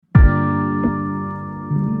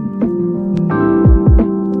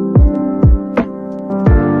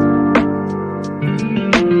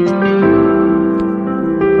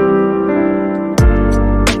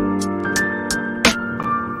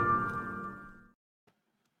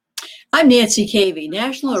I'm Nancy Cavey,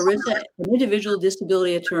 National ERISA and Individual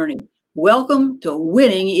Disability Attorney. Welcome to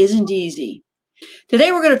Winning Isn't Easy.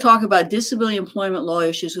 Today we're going to talk about disability employment law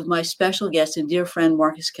issues with my special guest and dear friend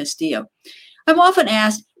Marcus Castillo. I'm often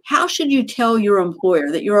asked, how should you tell your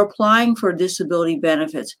employer that you're applying for disability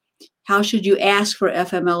benefits? How should you ask for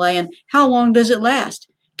FMLA and how long does it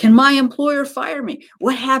last? Can my employer fire me?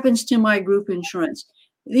 What happens to my group insurance?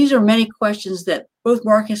 These are many questions that both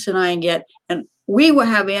Marcus and I get, and we will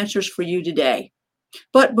have answers for you today.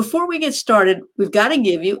 But before we get started, we've got to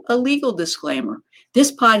give you a legal disclaimer.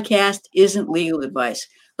 This podcast isn't legal advice.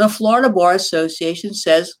 The Florida Bar Association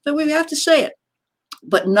says that we have to say it,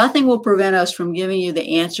 but nothing will prevent us from giving you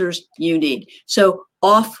the answers you need. So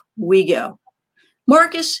off we go.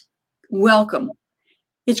 Marcus, welcome.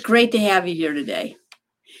 It's great to have you here today.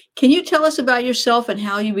 Can you tell us about yourself and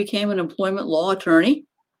how you became an employment law attorney?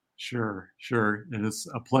 Sure. It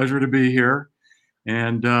is a pleasure to be here.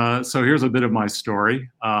 And so here's a bit of my story.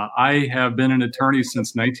 I have been an attorney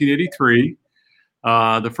since 1983.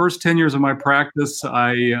 The first 10 years of my practice,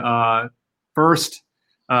 I first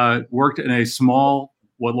worked in a small,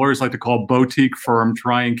 what lawyers like to call boutique firm,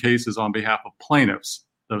 trying cases on behalf of plaintiffs,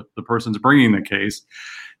 the person's bringing the case.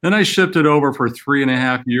 Then I shifted over for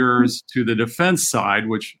 3.5 years to the defense side,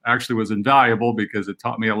 which actually was invaluable because it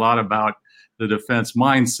taught me a lot about the defense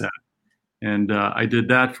mindset. And I did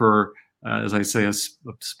that for, as I say, a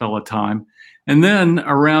spell of time. And then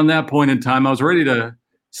around that point in time, I was ready to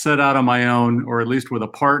set out on my own, or at least with a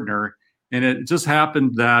partner. And it just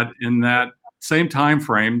happened that in that same time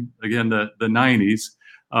frame, again, the 90s,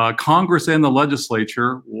 Congress and the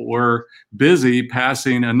legislature were busy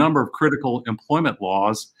passing a number of critical employment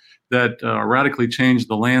laws that radically changed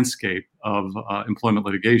the landscape of employment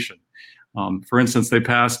litigation. For instance, they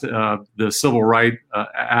passed the Civil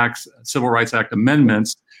Rights Act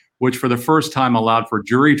amendments, which for the first time allowed for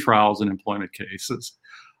jury trials in employment cases.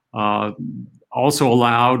 Also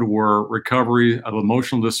allowed were recovery of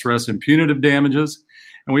emotional distress and punitive damages.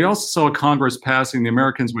 And we also saw Congress passing the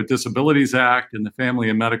Americans with Disabilities Act and the Family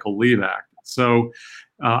and Medical Leave Act. So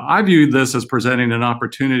I viewed this as presenting an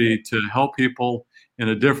opportunity to help people in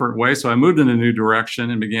a different way. So I moved in a new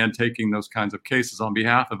direction and began taking those kinds of cases on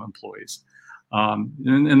behalf of employees.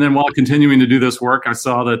 And then while continuing to do this work, I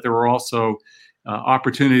saw that there were also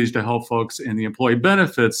opportunities to help folks in the employee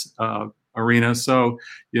benefits arena. So,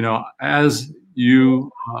 as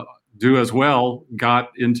you do as well, got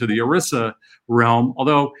into the ERISA realm,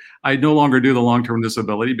 although I no longer do the long-term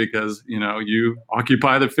disability because, you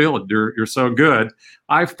occupy the field, you're so good.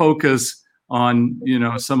 I focus on,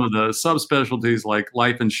 some of the subspecialties like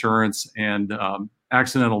life insurance and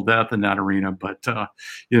accidental death in that arena. But,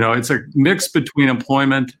 it's a mix between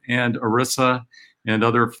employment and ERISA and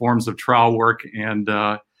other forms of trial work. And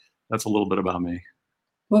that's a little bit about me.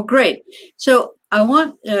 Well, great. So I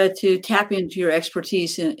want to tap into your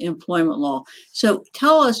expertise in employment law. So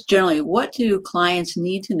tell us generally, what do clients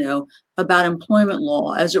need to know about employment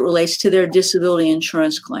law as it relates to their disability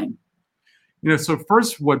insurance claim? So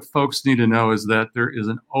first, what folks need to know is that there is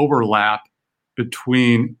an overlap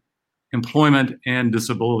between employment and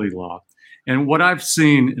disability law. And what I've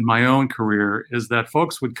seen in my own career is that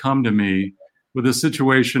folks would come to me with a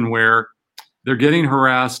situation where they're getting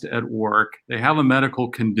harassed at work, they have a medical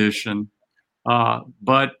condition,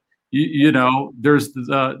 but there's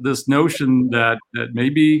this notion that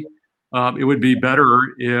maybe it would be better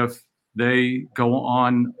if they go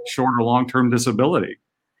on short or long-term disability.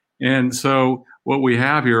 And so what we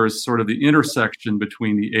have here is sort of the intersection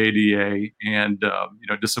between the ADA and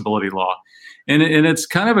disability law, and it's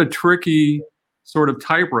kind of a tricky sort of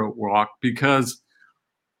tightrope walk because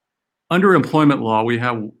under employment law we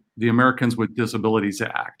have the Americans with Disabilities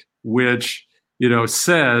Act, which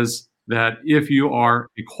says that if you are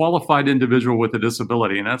a qualified individual with a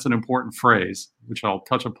disability, and that's an important phrase, which I'll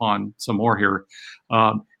touch upon some more here,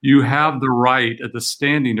 you have the right at the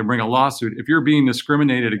standing to bring a lawsuit if you're being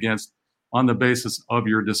discriminated against on the basis of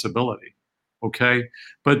your disability. Okay,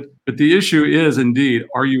 but the issue is indeed,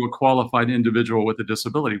 are you a qualified individual with a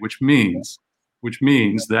disability, which means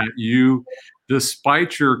that you,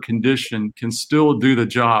 despite your condition, can still do the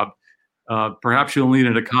job. Perhaps you'll need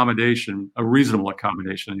an accommodation, a reasonable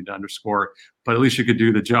accommodation, I need to underscore, but at least you could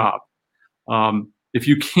do the job. If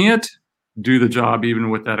you can't do the job even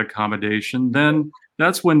with that accommodation, then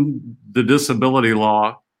that's when the disability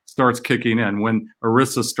law starts kicking in, when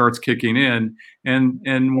ERISA starts kicking in,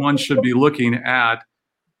 and one should be looking at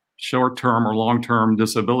short-term or long-term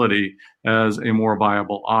disability as a more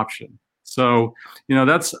viable option. So,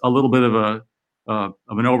 that's a little bit of an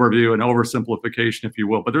overview, an oversimplification, if you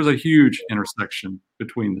will, but there's a huge intersection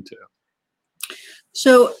between the two.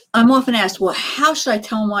 So I'm often asked, well, how should I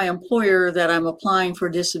tell my employer that I'm applying for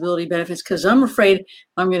disability benefits? Because I'm afraid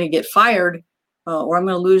I'm going to get fired or I'm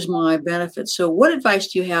going to lose my benefits. So what advice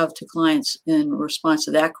do you have to clients in response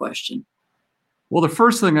to that question? Well, the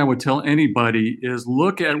first thing I would tell anybody is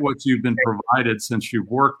look at what you've been provided since you've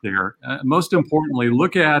worked there. Most importantly,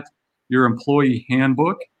 look at your employee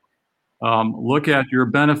handbook, look at your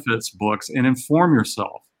benefits books, and inform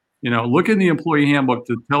yourself. Look in the employee handbook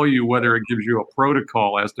to tell you whether it gives you a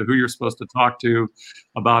protocol as to who you're supposed to talk to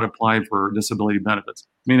about applying for disability benefits.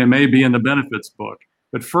 I mean, it may be in the benefits book,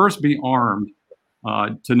 but first be armed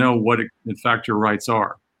to know what, in fact, your rights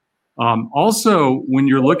are. Also, when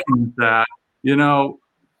you're looking at that, you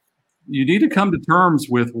need to come to terms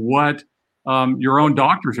with what your own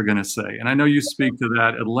doctors are going to say. And I know you speak to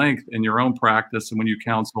that at length in your own practice and when you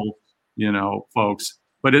counsel, folks,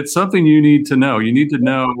 but it's something you need to know. You need to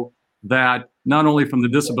know that not only from the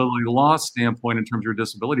disability law standpoint in terms of your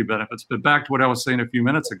disability benefits, but back to what I was saying a few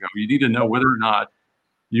minutes ago, you need to know whether or not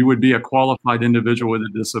you would be a qualified individual with a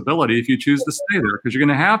disability if you choose to stay there, because you're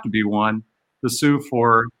going to have to be one to sue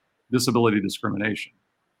for disability discrimination.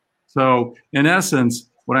 So in essence,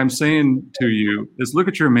 what I'm saying to you is look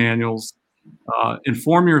at your manuals,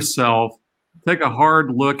 inform yourself, take a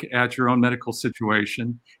hard look at your own medical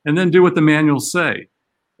situation, and then do what the manuals say.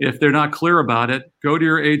 If they're not clear about it, go to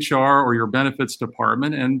your HR or your benefits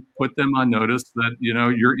department and put them on notice that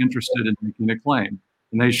you're interested in making a claim.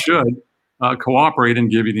 And they should cooperate and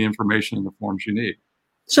give you the information and the forms you need.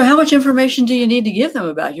 So how much information do you need to give them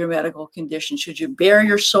about your medical condition? Should you bare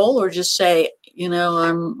your soul or just say,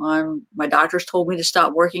 my doctor's told me to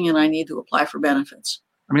stop working and I need to apply for benefits?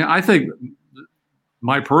 I mean, I think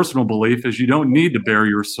my personal belief is you don't need to bare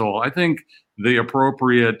your soul. I think the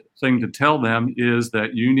appropriate thing to tell them is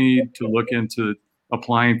that you need to look into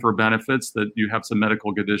applying for benefits, that you have some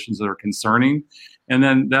medical conditions that are concerning. And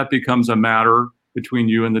then that becomes a matter between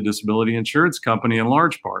you and the disability insurance company in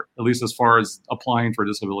large part, at least as far as applying for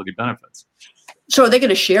disability benefits. So are they going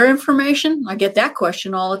to share information? I get that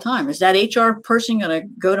question all the time. Is that HR person going to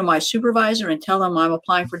go to my supervisor and tell them I'm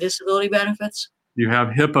applying for disability benefits? You have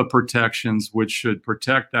HIPAA protections, which should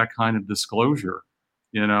protect that kind of disclosure.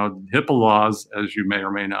 HIPAA laws, as you may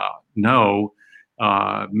or may not know,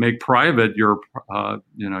 make private your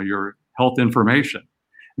health information.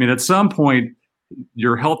 I mean, at some point,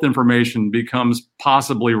 your health information becomes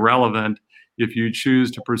possibly relevant if you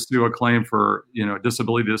choose to pursue a claim for,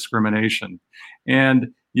 disability discrimination.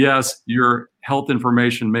 And yes, your health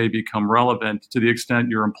information may become relevant to the extent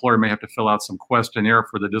your employer may have to fill out some questionnaire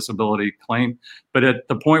for the disability claim. But at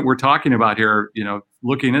the point we're talking about here,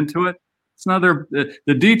 looking into it, it's not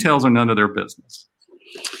the details are none of their business.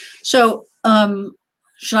 So,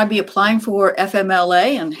 should I be applying for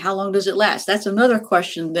FMLA and how long does it last? That's another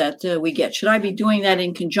question that we get. Should I be doing that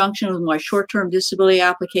in conjunction with my short-term disability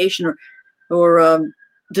application or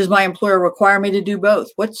does my employer require me to do both?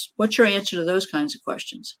 What's your answer to those kinds of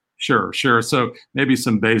questions? Sure. So maybe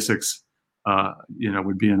some basics,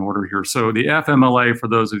 would be in order here. So the FMLA, for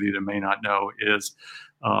those of you that may not know, is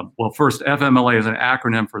first, FMLA is an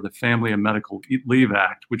acronym for the Family and Medical Leave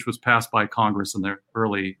Act, which was passed by Congress in the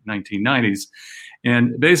early 1990s.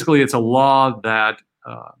 And basically, it's a law that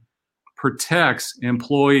protects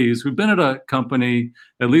employees who've been at a company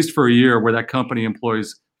at least for a year where that company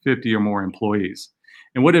employs 50 or more employees.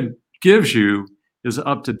 And what it gives you is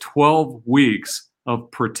up to 12 weeks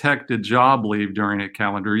of protected job leave during a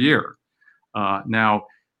calendar year. Now,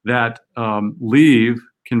 that leave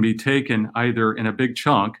can be taken either in a big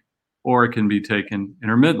chunk or it can be taken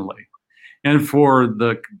intermittently. And for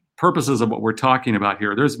the purposes of what we're talking about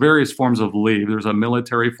here, there's various forms of leave. There's a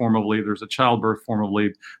military form of leave, there's a childbirth form of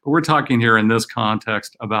leave, but we're talking here in this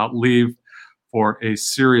context about leave for a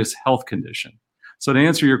serious health condition. So to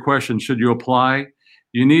answer your question, should you apply?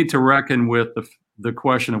 You need to reckon with the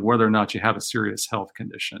question of whether or not you have a serious health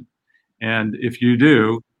condition. And if you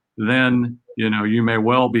do, then you may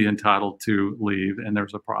well be entitled to leave, and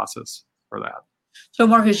there's a process for that. So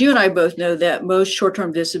Marcus, you and I both know that most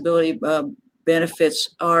short-term disability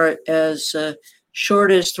benefits are as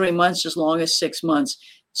short as 3 months, as long as 6 months.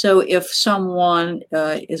 So if someone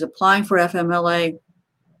is applying for FMLA,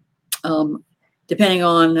 depending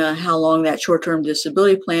on how long that short-term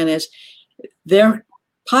disability plan is, they're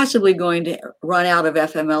possibly going to run out of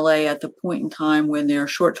FMLA at the point in time when their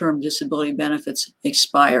short-term disability benefits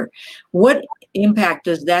expire. What impact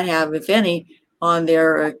does that have, if any, on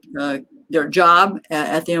their job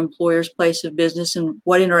at the employer's place of business, and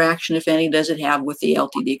what interaction, if any, does it have with the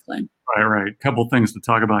LTD claim? Right. A couple things to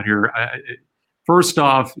talk about here. First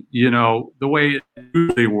off, the way it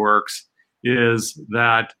usually works is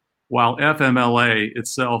that while FMLA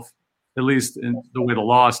itself, at least in the way the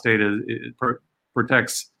law is stated, it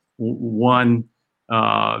protects one,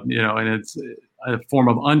 and it's a form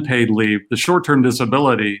of unpaid leave. The short-term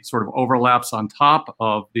disability sort of overlaps on top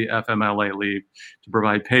of the FMLA leave to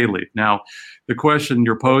provide paid leave. Now, the question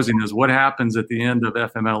you're posing is what happens at the end of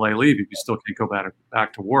FMLA leave if you still can't go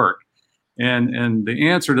back to work? And the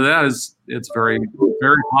answer to that is it's very,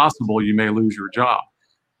 very possible you may lose your job.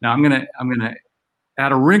 Now, I'm gonna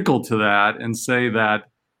add a wrinkle to that and say that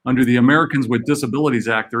under the Americans with Disabilities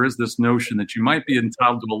Act, there is this notion that you might be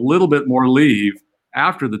entitled to a little bit more leave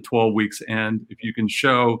after the 12 weeks end if you can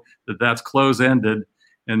show that that's close-ended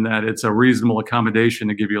and that it's a reasonable accommodation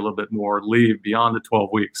to give you a little bit more leave beyond the 12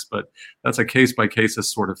 weeks. But that's a case-by-case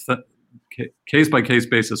basis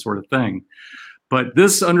sort of thing. But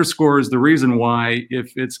this underscores the reason why,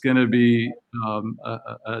 if it's going to be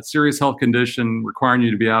a serious health condition requiring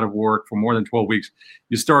you to be out of work for more than 12 weeks,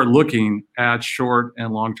 you start looking at short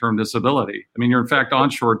and long-term disability. I mean, you're in fact on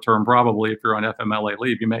short-term probably if you're on FMLA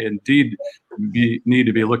leave. You may indeed need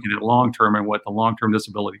to be looking at long-term and what the long-term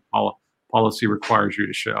disability policy requires you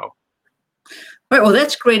to show. All right, well,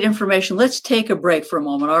 that's great information. Let's take a break for a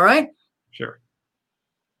moment, all right? Sure.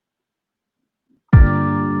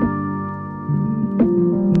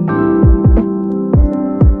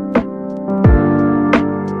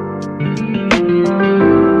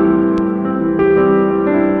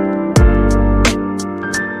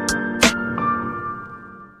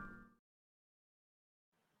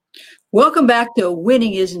 Welcome back to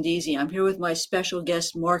Winning Isn't Easy. I'm here with my special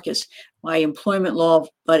guest, Marcus, my employment law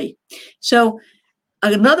buddy. So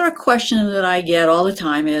another question that I get all the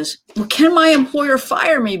time is, well, can my employer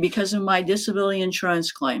fire me because of my disability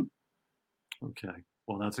insurance claim? Okay,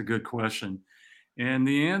 well, that's a good question. And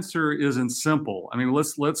the answer isn't simple. I mean,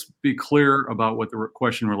 let's be clear about what the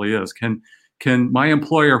question really is. Can my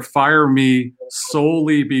employer fire me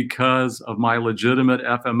solely because of my legitimate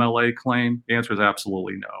FMLA claim? The answer is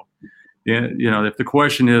absolutely no. If the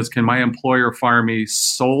question is, can my employer fire me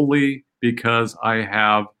solely because I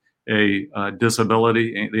have a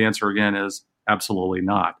disability? The answer again is absolutely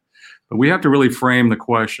not. But we have to really frame the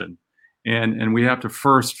question, and we have to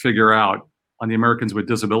first figure out on the Americans with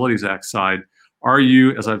Disabilities Act side, are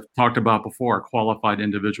you, as I've talked about before, a qualified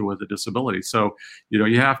individual with a disability? So,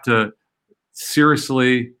 you have to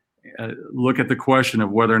seriously look at the question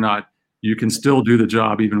of whether or not you can still do the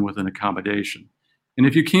job even with an accommodation. And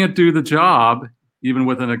if you can't do the job, even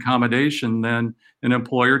with an accommodation, then an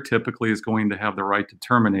employer typically is going to have the right to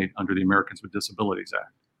terminate under the Americans with Disabilities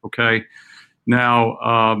Act. Okay.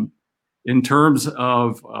 Now, in terms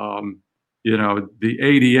of, the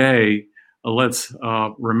ADA, let's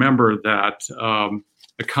remember that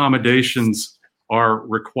accommodations are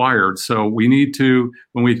required. So we need to,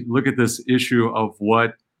 when we look at this issue of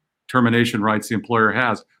what termination rights the employer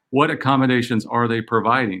has, what accommodations are they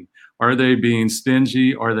providing? Are they being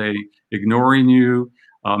stingy? Are they ignoring you?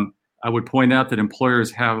 I would point out that employers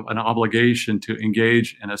have an obligation to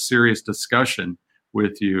engage in a serious discussion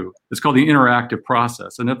with you. It's called the interactive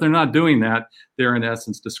process. And if they're not doing that, they're in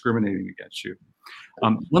essence discriminating against you.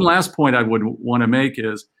 One last point I would want to make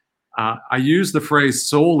is I used the phrase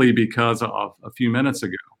solely because of a few minutes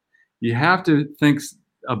ago. You have to think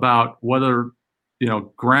about whether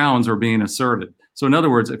grounds are being asserted. So in other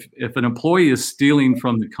words, if an employee is stealing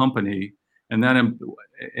from the company and then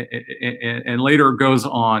and later goes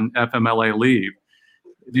on FMLA leave,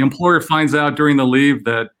 the employer finds out during the leave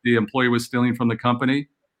that the employee was stealing from the company,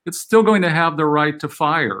 it's still going to have the right to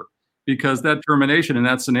fire, because that termination in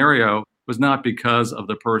that scenario was not because of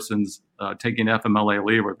the person's taking FMLA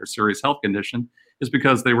leave or their serious health condition. It's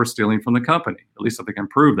because they were stealing from the company, at least if they can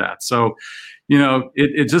prove that. So,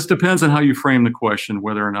 it just depends on how you frame the question,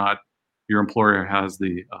 whether or not your employer has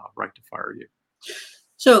the right to fire you.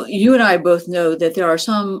 So you and I both know that there are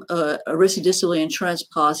some ERISA disability insurance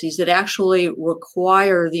policies that actually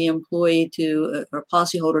require the employee or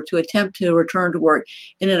policyholder to attempt to return to work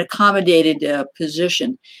in an accommodated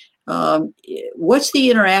position. What's the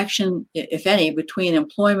interaction, if any, between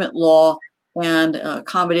employment law and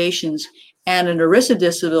accommodations and an ERISA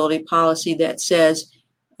disability policy that says,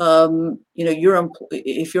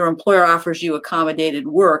 if your employer offers you accommodated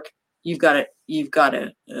work, you've got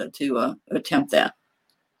to attempt that?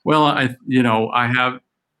 Well, I have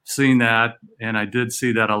seen that, and I did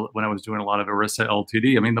see that when I was doing a lot of ERISA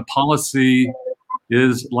LTD. I mean, the policy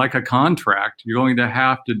is like a contract. You're going to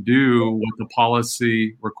have to do what the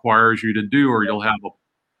policy requires you to do, or you'll have a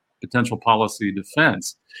potential policy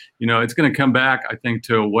defense. It's going to come back, I think,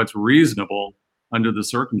 to what's reasonable under the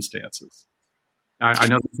circumstances. I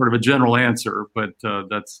know that's sort of a general answer, but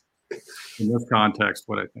that's in this context,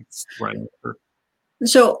 what I think is the right answer.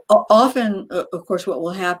 So often, of course, what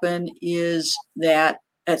will happen is that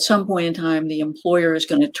at some point in time, the employer is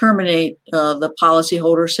going to terminate the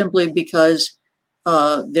policyholder simply because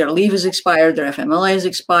their leave is expired, their FMLA is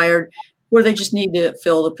expired, or they just need to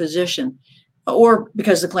fill the position, or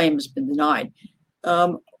because the claim has been denied.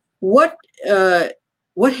 What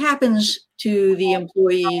happens to the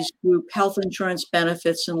employee's group health insurance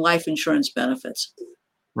benefits and life insurance benefits?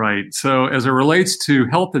 Right. So as it relates to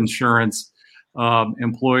health insurance,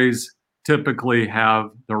 employees typically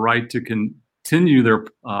have the right to continue their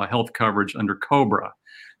health coverage under COBRA.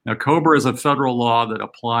 Now, COBRA is a federal law that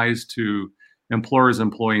applies to employers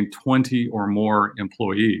employing 20 or more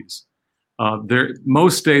employees.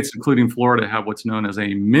 Most states, including Florida, have what's known as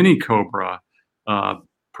a mini COBRA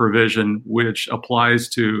provision, which applies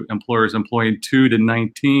to employers employing 2 to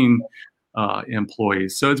 19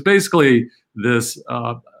 employees. So it's basically this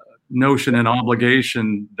notion and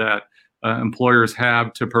obligation that employers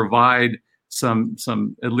have to provide some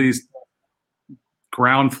at least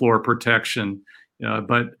ground floor protection,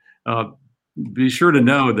 but be sure to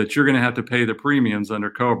know that you're going to have to pay the premiums under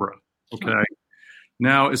COBRA. Okay.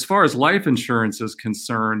 Now, as far as life insurance is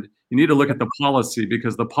concerned, you need to look at the policy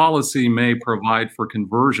because the policy may provide for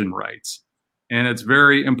conversion rights, and it's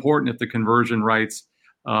very important if the conversion rights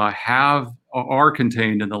are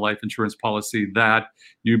contained in the life insurance policy that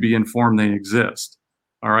you be informed they exist.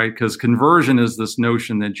 All right, because conversion is this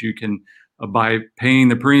notion that you can, by paying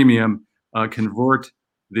the premium, convert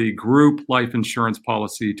the group life insurance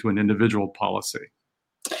policy to an individual policy.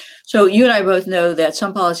 So you and I both know that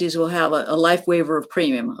some policies will have a life waiver of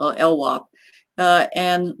premium, LWOP,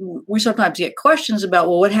 and we sometimes get questions about,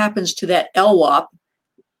 well, what happens to that LWOP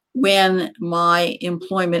when my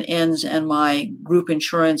employment ends and my group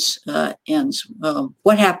insurance ends?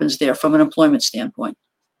 What happens there from an employment standpoint?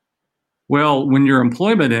 Well, when your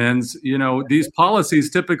employment ends, these policies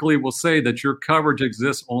typically will say that your coverage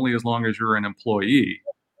exists only as long as you're an employee.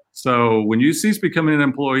 So when you cease becoming an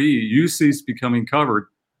employee, you cease becoming covered,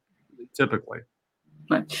 typically.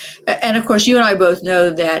 Right. And of course, you and I both know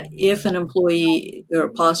that if an employee or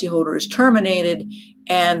policyholder is terminated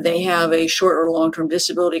and they have a short or long-term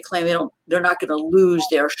disability claim, they're not going to lose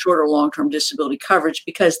their short or long-term disability coverage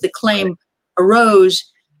because the claim arose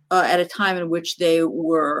at a time in which they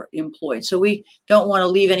were employed. So we don't want to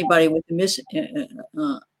leave anybody with the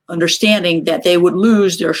misunderstanding that they would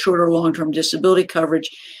lose their short or long-term disability coverage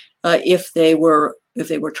if they were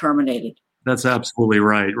terminated. That's absolutely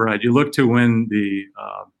right. Right. You look to when the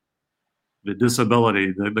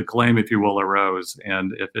disability, the claim, if you will, arose,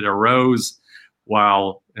 and if it arose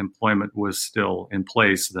while employment was still in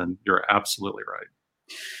place, then you're absolutely right.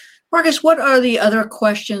 Marcus, what are the other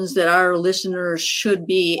questions that our listeners should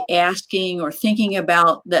be asking or thinking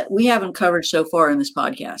about that we haven't covered so far in this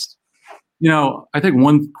podcast? I think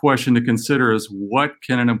one question to consider is what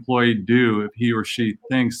can an employee do if he or she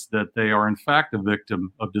thinks that they are in fact a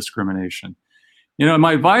victim of discrimination?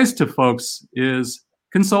 My advice to folks is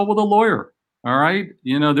consult with a lawyer. All right.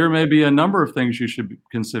 There may be a number of things you should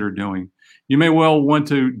consider doing. You may well want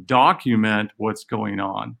to document what's going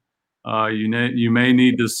on. You may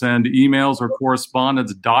need to send emails or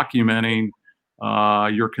correspondence documenting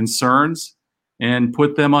your concerns and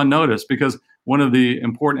put them on notice, because one of the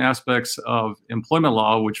important aspects of employment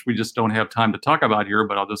law, which we just don't have time to talk about here,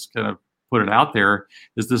 but I'll just kind of put it out there,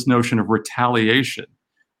 is this notion of retaliation,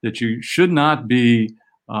 that you should not be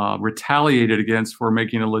retaliated against for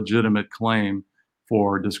making a legitimate claim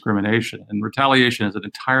for discrimination. And retaliation is an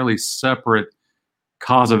entirely separate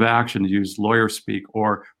cause of action, to use lawyer speak,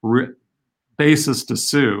 or basis to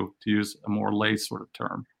sue, to use a more lay sort of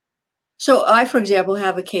term. So I, for example,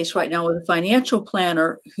 have a case right now with a financial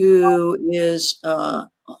planner who is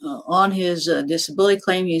on his disability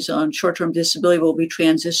claim. He's on short-term disability, will be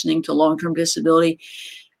transitioning to long-term disability.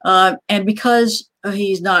 And because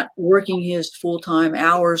he's not working his full-time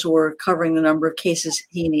hours or covering the number of cases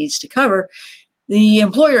he needs to cover, the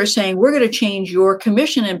employer is saying, we're going to change your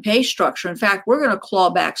commission and pay structure. In fact, we're going to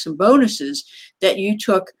claw back some bonuses that you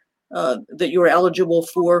took, that you were eligible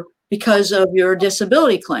for because of your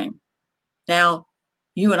disability claim. Now,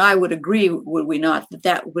 you and I would agree, would we not,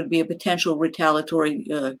 that would be a potential retaliatory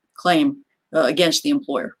claim against the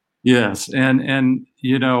employer? Yes, and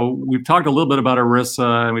we've talked a little bit about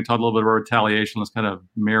ERISA, and we talked a little bit about retaliation. Let's kind of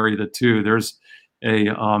marry the two. There's a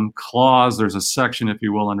clause, there's a section, if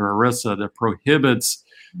you will, under ERISA that prohibits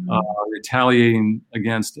retaliating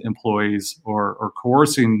against employees or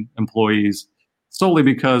coercing employees solely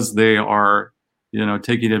because they are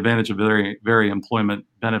taking advantage of very, very employment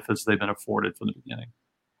benefits they've been afforded from the beginning.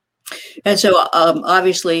 And so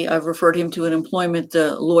obviously I've referred him to an employment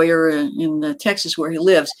lawyer in Texas where he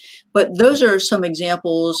lives. But those are some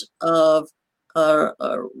examples of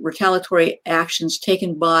retaliatory actions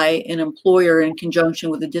taken by an employer in conjunction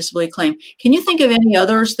with a disability claim. Can you think of any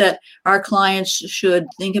others that our clients should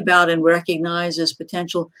think about and recognize as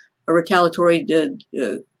potential retaliatory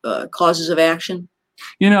causes of action?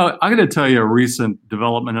 You know, I'm going to tell you a recent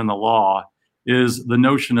development in the law is the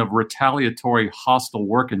notion of retaliatory hostile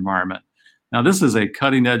work environment. Now, this is a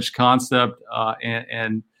cutting edge concept,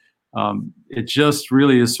 and it just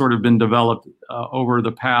really has sort of been developed over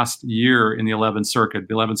the past year in the 11th Circuit,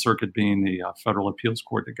 the 11th Circuit being the federal appeals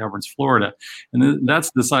court that governs Florida. And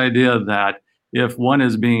that's this idea that if one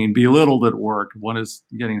is being belittled at work, one is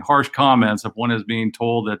getting harsh comments, if one is being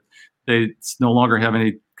told that they no longer have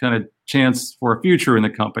any kind of chance for a future in the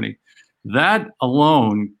company, that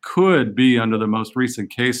alone could be, under the most recent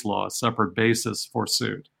case law, a separate basis for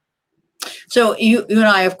suit. So you and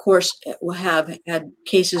I, of course, have had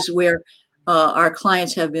cases where our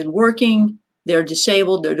clients have been working, they're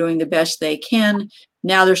disabled, they're doing the best they can.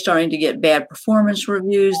 Now they're starting to get bad performance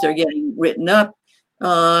reviews, they're getting written up,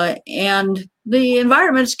 and the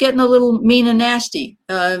environment's getting a little mean and nasty.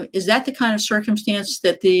 Is that the kind of circumstance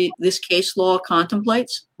that this case law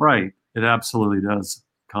contemplates? Right. It absolutely does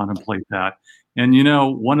contemplate that. And, you know,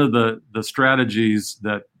 one of the strategies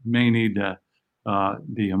that may need to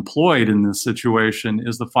be employed in this situation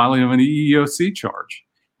is the filing of an EEOC charge.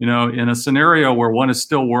 You know, in a scenario where one is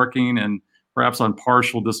still working and perhaps on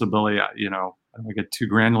partial disability, you know, I don't want to get too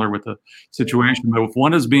granular with the situation, but if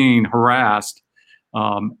one is being harassed,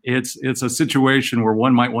 it's a situation where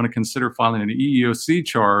one might want to consider filing an EEOC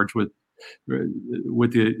charge with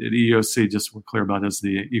the EEOC, just we're clear about, is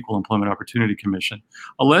the Equal Employment Opportunity Commission,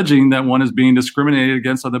 alleging that one is being discriminated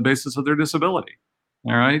against on the basis of their disability.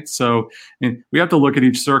 All right, so we have to look at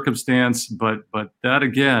each circumstance, but that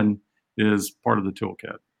again is part of the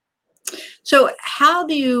toolkit. So how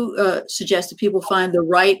do you suggest that people find the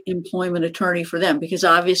right employment attorney for them? Because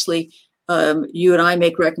obviously you and I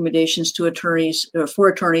make recommendations to attorneys, for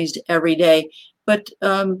attorneys every day. But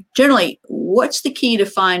generally, what's the key to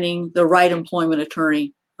finding the right employment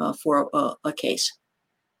attorney for a case?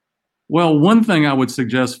 Well, one thing I would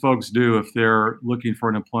suggest folks do if they're looking for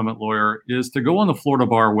an employment lawyer is to go on the Florida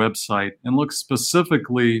Bar website and look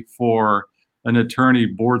specifically for an attorney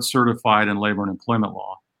board certified in labor and employment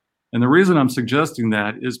law. And the reason I'm suggesting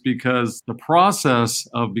that is because the process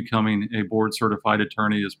of becoming a board certified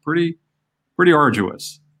attorney is pretty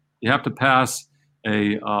arduous. You have to pass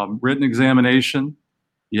a written examination.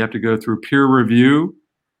 You have to go through peer review.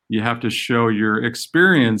 You have to show your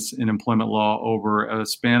experience in employment law over a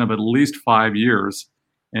span of at least 5 years.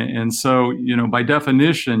 And so, you know, by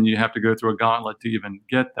definition, you have to go through a gauntlet to even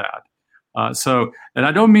get that. And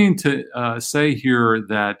I don't mean to say here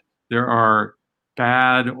that there are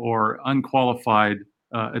bad or unqualified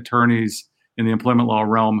attorneys in the employment law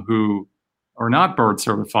realm who are not board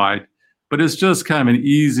certified, but it's just kind of an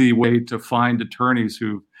easy way to find attorneys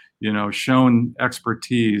who've, you know, shown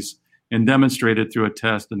expertise and demonstrated through a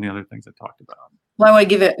test and the other things I talked about. Well, I want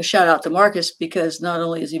to give a shout out to Marcus, because not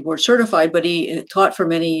only is he board certified, but he taught for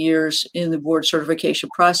many years in the board certification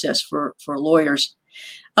process for lawyers.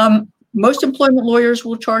 Most employment lawyers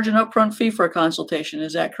will charge an upfront fee for a consultation.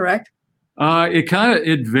 Is that correct?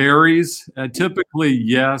 It varies. Typically,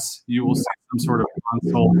 yes, you will see some sort of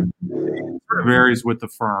consult. It sort of varies with the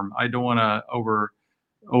firm. I don't want to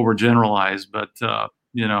overgeneralize, but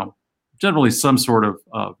you know, generally some sort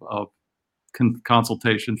of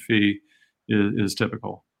consultation fee is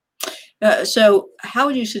typical. So how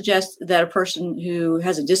would you suggest that a person who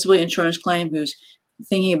has a disability insurance claim, who's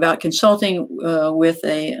thinking about consulting with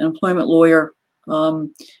an employment lawyer,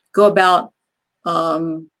 go about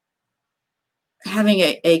having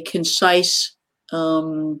a concise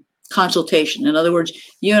consultation? In other words,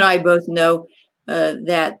 you and I both know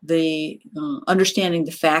that the understanding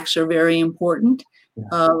the facts are very important.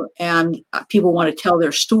 And people want to tell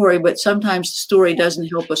their story, but sometimes the story doesn't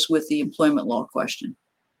help us with the employment law question.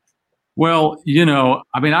 Well, you know,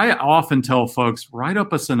 I mean, I often tell folks, write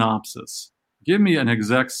up a synopsis. Give me an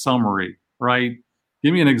exec summary, right?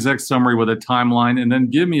 Give me an exec summary with a timeline, and then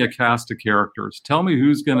give me a cast of characters. Tell me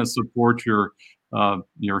who's going to support your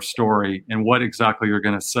story and what exactly you're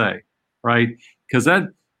going to say, right? Because that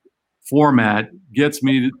format gets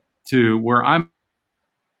me to where I'm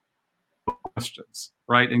questions,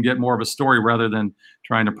 right? And get more of a story rather than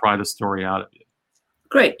trying to pry the story out of you.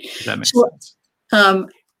 Great. If that makes sense.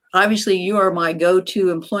 Obviously, you are my go-to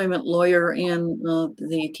employment lawyer in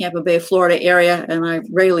the Tampa Bay, Florida area, and I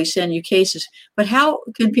regularly send you cases. But how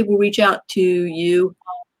can people reach out to you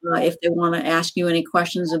if they want to ask you any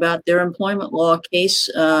questions about their employment law case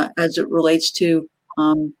as it relates to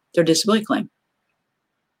their disability claim.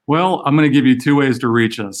 Well, I'm going to give you two ways to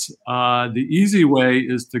reach us. The easy way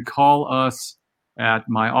is to call us at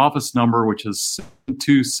my office number, which is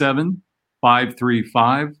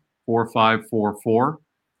 727-535-4544.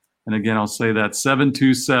 And again, I'll say that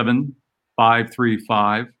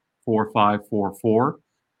 727-535-4544.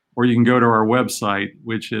 Or you can go to our website,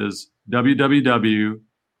 which is www.haas,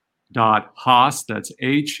 that's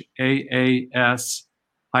HAAS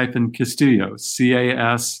 -Castillo,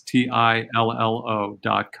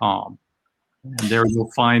 CASTILLO.com. And there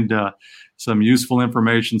you'll find some useful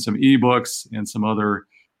information, some ebooks, and some other,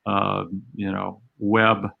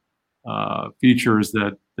 web features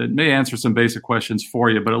that may answer some basic questions for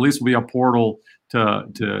you, but at least will be a portal to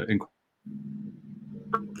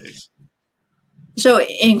So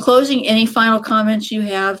in closing, any final comments you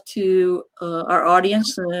have to our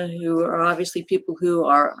audience who are obviously people who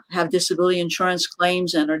have disability insurance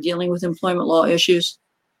claims and are dealing with employment law issues?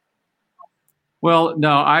 Well,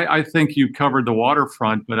 no, I think you covered the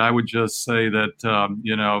waterfront, but I would just say that,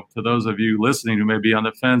 to those of you listening who may be on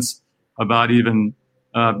the fence about even,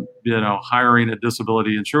 hiring a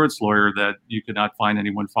disability insurance lawyer, that you could not find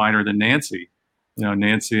anyone finer than Nancy.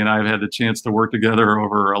 Nancy and I have had the chance to work together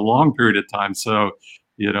over a long period of time. So,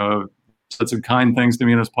 said some kind things to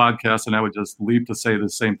me in this podcast, and I would just leap to say the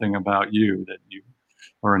same thing about you, that you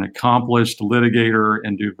are an accomplished litigator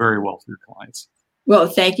and do very well for your clients. Well,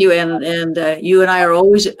 thank you. And you and I are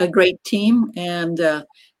always a great team, and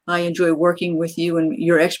I enjoy working with you and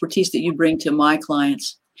your expertise that you bring to my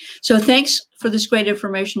clients. So thanks for this great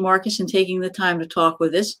information, Marcus, and taking the time to talk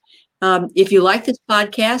with us. If you like this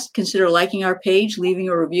podcast, consider liking our page, leaving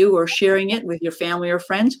a review, or sharing it with your family or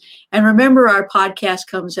friends. And remember, our podcast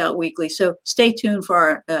comes out weekly. So stay tuned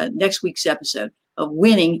for our next week's episode of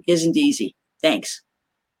Winning Isn't Easy. Thanks.